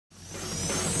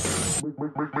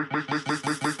Make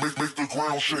the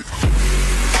ground shake.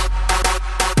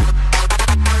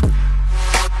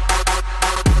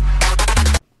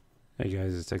 Hey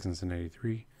guys, it's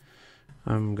Texans93.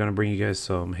 I'm gonna bring you guys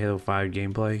some Halo 5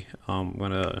 gameplay. I'm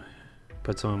gonna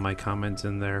put some of my comments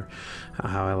in there,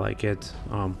 how I like it.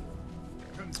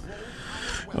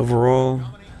 Overall,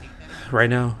 right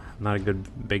now, I'm not a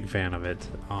big fan of it.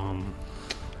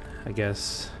 I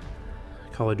guess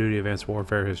Call of Duty Advanced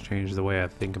Warfare has changed the way I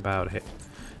think about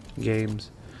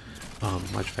games.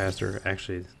 Much faster.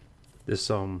 Actually, this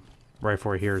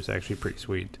rifle right here is actually pretty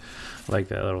sweet. I like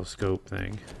that little scope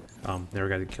thing. Never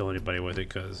got to kill anybody with it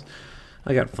because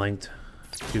I got flanked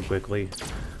too quickly.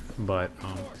 But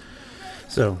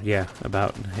so yeah,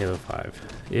 about Halo 5,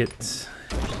 it's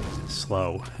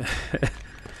slow.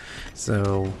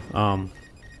 So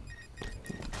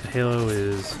Halo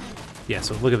is, yeah,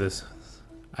 so look at this.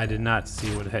 I did not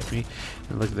see what hit me,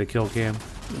 and look at the kill cam.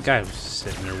 The guy was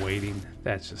sitting there waiting.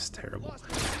 That's just terrible.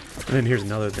 And then here's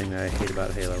another thing that I hate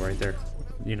about Halo right there.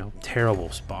 You know, terrible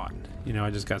spawn. You know, I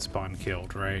just got spawn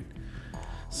killed, right?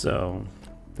 So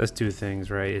that's two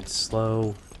things, right? It's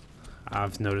slow.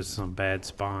 I've noticed some bad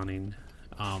spawning.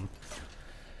 I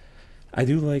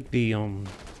do like the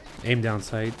aim down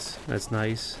sights. That's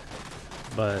nice,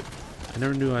 but I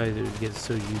never knew I would get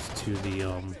so used to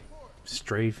the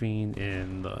strafing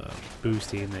and the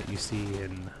boosting that you see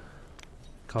in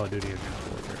Call of Duty Advanced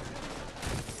Warfare.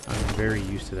 I'm very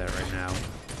used to that right now.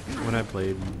 When I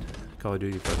played Call of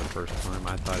Duty for the first time,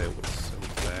 I thought it was so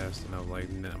fast, and I was like,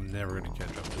 I'm never going to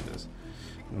catch up to this.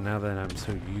 Now that I'm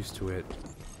so used to it,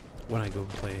 when I go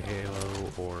play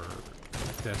Halo or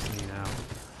Destiny now,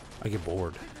 I get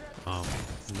bored. No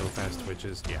fast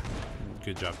twitches. Yeah,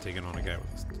 good job taking on a guy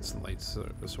with a light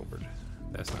sword.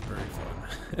 That's not very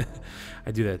fun.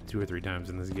 I do that 2 or 3 times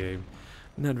in this game.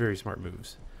 Not very smart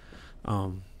moves.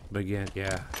 But again,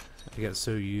 yeah, I got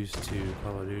so used to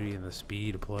Call of Duty and the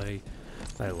speed of play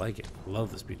that I like it. I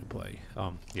love the speed of play.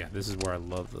 Yeah, this is where I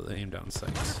love the aim down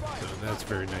sights. So that's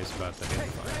very nice about the Halo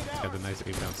 5. It's got the nice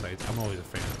aim down sights. I'm always a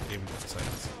fan of aim down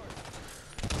sights.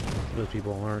 Those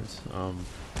people aren't.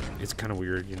 It's kind of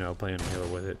weird, you know, playing Halo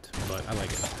with it, but I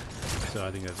like it. So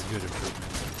I think that's a good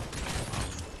improvement.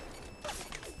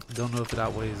 Don't know if it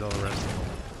outweighs all the rest of them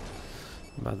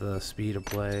about the speed of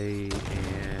play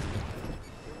and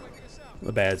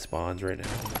the bad spawns right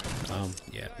now.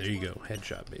 Yeah, there you go,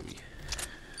 headshot, baby.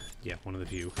 Yeah, one of the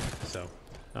few. So,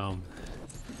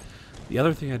 the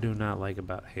other thing I do not like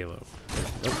about Halo.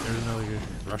 There's another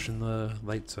rushing the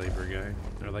lightsaber guy,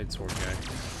 or light sword guy.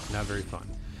 Not very fun.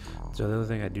 So the other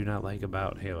thing I do not like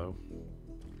about Halo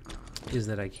is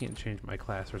that I can't change my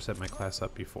class or set my class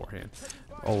up beforehand.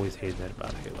 Always hated that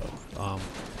about Halo.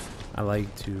 I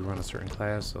like to run a certain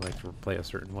class. I like to play a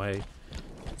certain way,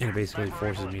 and it basically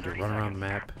forces me to run around the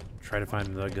map, try to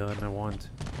find the gun I want,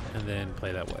 and then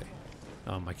play that way.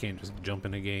 I can't just jump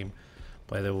in a game,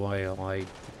 play the way I like.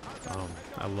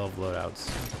 I love loadouts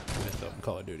with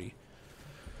Call of Duty.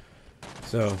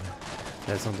 So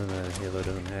that's something that Halo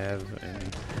doesn't have,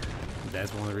 and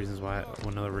that's one of the reasons why.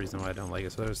 Another reason why I don't like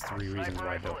it. So there's 3 reasons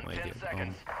why I don't like it.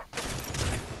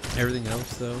 Everything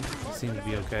else though seems to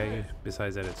be okay.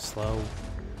 Besides that, it's slow.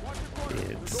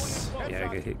 Yeah,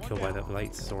 I get killed by that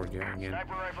light sword guy again.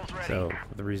 So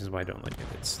the reasons why I don't like it: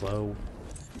 it's slow.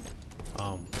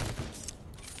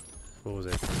 What was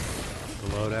it? The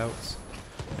loadouts,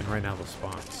 and right now the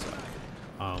spawns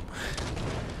suck.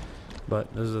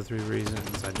 But those are the 3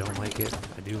 reasons I don't like it.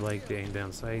 I do like the aim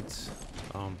down sights.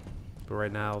 But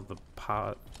right now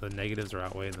the negatives are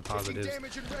outweighing the positives.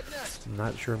 I'm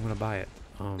not sure I'm gonna buy it.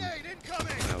 I'll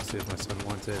see if my son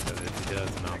wants it, and if he does,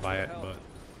 then I'll buy it. But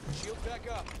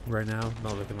right now,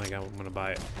 not looking like I'm gonna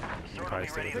buy it. I'll probably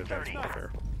stay with Advanced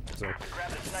Warfare. So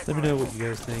let me know what you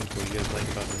guys think, what you guys like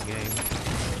about this game.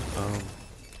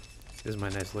 This is my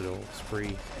nice little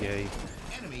spree, yay.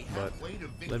 But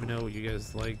let me know what you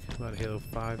guys like about Halo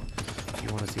 5. If you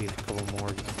want to see a couple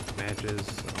more matches,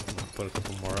 I'll put a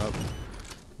couple more up.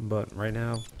 But right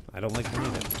now, I don't like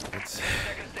playing it.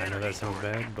 I know that sounds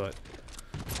bad, but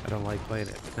I don't like playing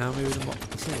it. Now maybe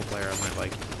the single player I might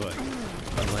like, but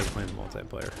I don't like playing the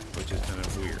multiplayer, which is kind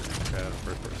of weird,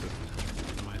 first person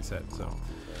mindset. So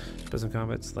put some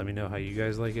comments, let me know how you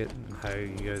guys like it, and how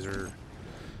you guys are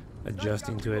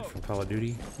adjusting to it from Call of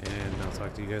Duty, and I'll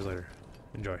talk to you guys later.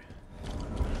 Enjoy.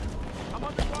 I'm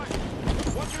on the fire.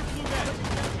 What's your blue band?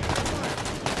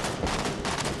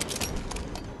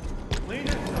 Lean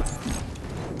in.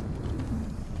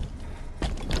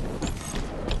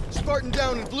 Spartan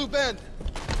down in Blue Bend.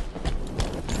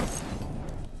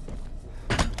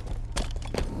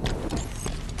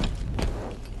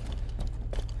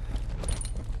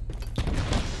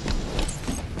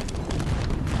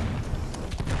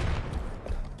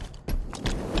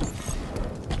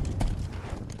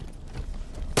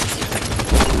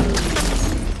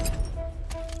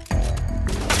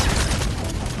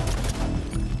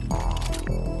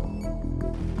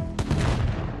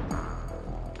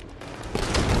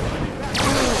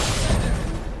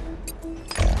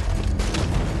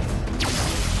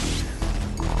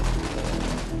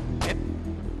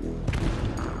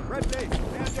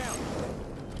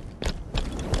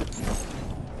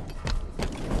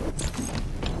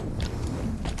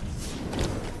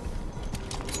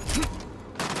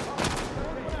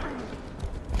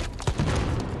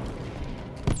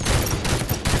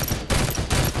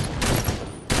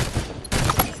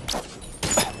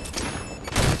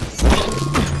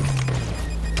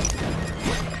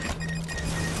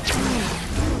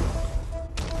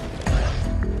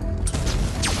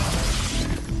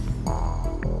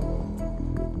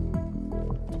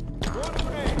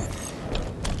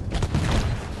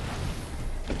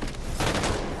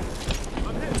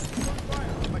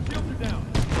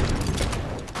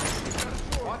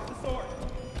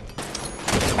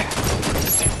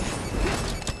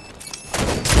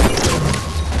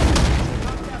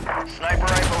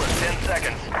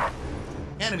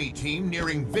 enemy team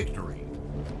nearing victory.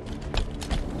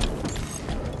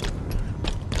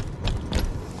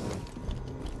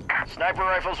 Sniper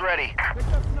rifles ready.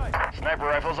 Picked up snipe. Sniper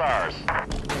rifles ours.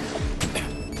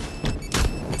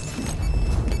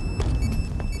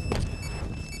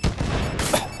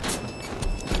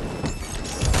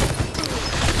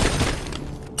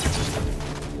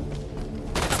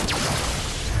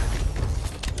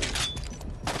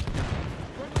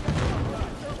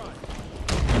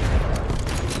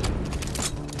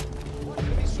 Watch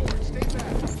enemy sword. Stay back.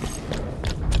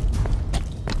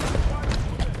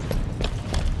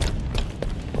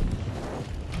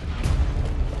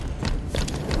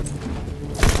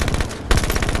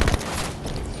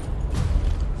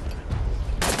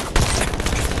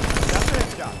 That's a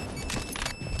headshot.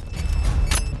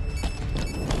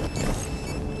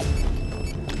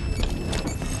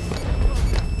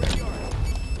 Ready yard.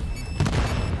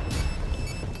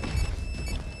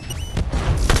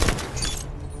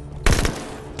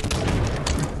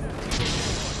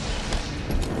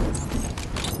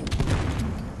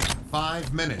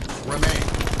 5 minutes remain.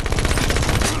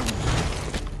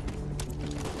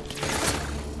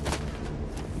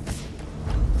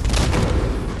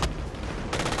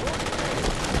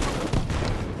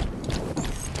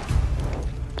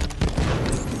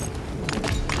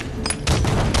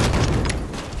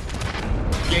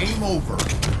 Game over.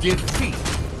 Defeat.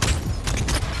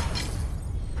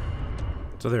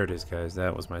 So there it is, guys.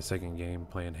 That was my second game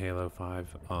playing Halo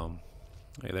 5.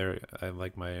 I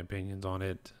like my opinions on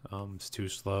it. It's too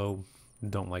slow.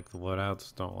 Don't like the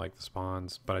loadouts. Don't like the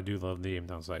spawns. But I do love the aim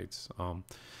down sights.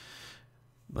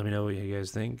 Let me know what you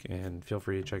guys think, and feel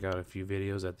free to check out a few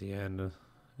videos at the end.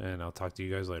 And I'll talk to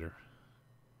you guys later.